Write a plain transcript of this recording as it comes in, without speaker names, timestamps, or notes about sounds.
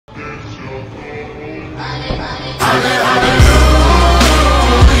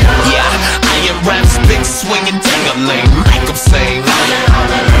Yeah, I am rap's big swinging ding-a-ling. Make 'em sing.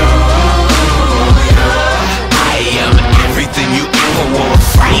 I am everything you ever were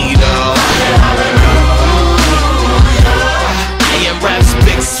afraid of. I am rap's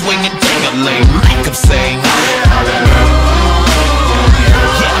big swinging ding-a-ling. Make 'em sing.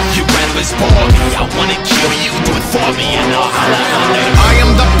 Yeah, you rappers bore me. I wanna kill you, do it for me, and I'll holla. I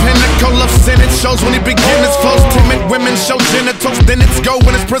am the pinnacle of sin. It shows when you begin. It's flows. Timid women show genitals, then it's go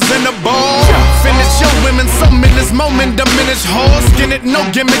when it's presentable. Finish your women, some in this moment diminish. Whole skin it, no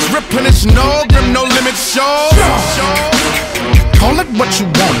gimmicks, replenish, no grim, no limit. Shows. Call it what you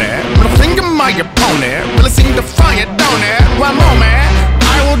want it, but I finger my opponent. Really seem to fire, don't it? One moment,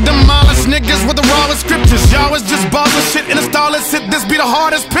 I will demolish niggas with the rawest scriptures. Y'all is just balls of shit in a starless hit. This be the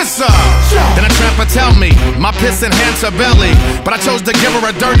hardest pisser. Then a trapper tell me my piss enhance her belly, but I chose to give her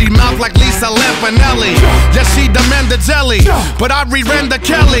a dirty mouth like Lisa Lampanelli. Yes, she demanded jelly, but I re-ran the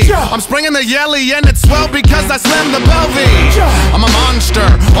Kelly. I'm springing the yelly and it's swell because I slammed the belly. I'm a monster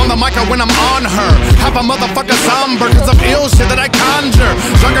on the mic when I'm on her. Half a motherfucker somber cause of ill shit that I conjure.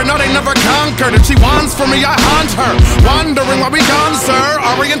 Juggernaut ain't never conquered. If she wants for me, I haunt her. Wondering why we gone, sir.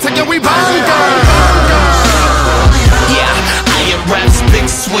 Oriented, we bunker. Yeah, I am rap's big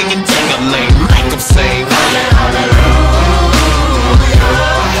swinging ding-a-ling. Make 'em sing.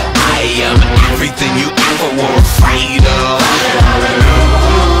 I am everything you ever were afraid of.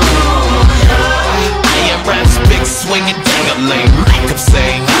 I am rap's big swinging ding-a-ling. Make 'em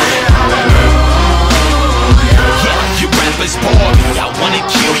sing. Yeah, you rappers bore me. I wanna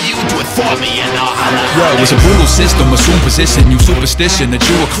kill you, do it for me, and I'll holla. Yo, it's a brutal system, assume position, you superstition that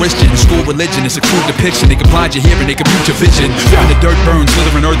you a Christian. School religion, it's a crude depiction. They can blind your hearing, they can mute your vision. Living the dirt burn,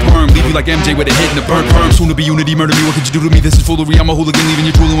 slithering earthworm, leave you like MJ with a hit in the burnt perm. Soon to be unity, murder me, what could you do to me? This is foolery, I'm a hooligan, leaving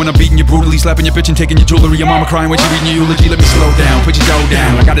you drooling when I'm beating you brutally, slapping your bitch and taking your jewelry. Your mama crying when she reading your eulogy. Let me slow down, put your dough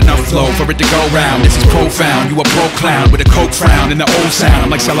down. I got enough flow for it to go round. This is profound, you a broke clown with a coke frown and the old sound. I'm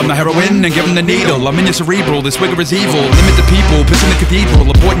like selling the heroin and giving the needle. I'm in your cerebral, this wigger is evil. Limit the people, piss in the cathedral,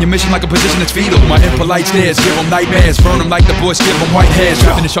 aborting your mission like a position that's fetal. My impolite stares, give them nightmares, burn them like the bush, give them white hairs.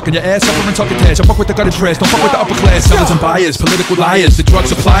 Trapping and shucking your ass, suffering succotash. I fuck with the gutter trash, don't fuck with the upper class. Sellers and buyers, political liars, the drug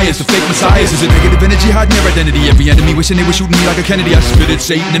suppliers, the fake messiahs. Is it negative energy hiding their identity? Every enemy wishing they were shooting me like a Kennedy. I spit at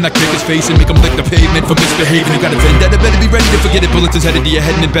Satan and I kick his face and make him lick the pavement for misbehaving. You got a vendetta, better be ready to forget it. Bullets is headed to your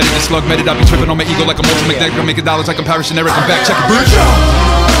head and embedded in slug meted. I be tripping on my ego like a motion magnetic. I'm making dollars like I'm Paris and Eric. I'm back, check it, bitch.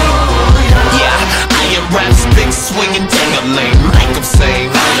 Yeah, I am rap's big swinging ding-a-ling. Make 'em sing.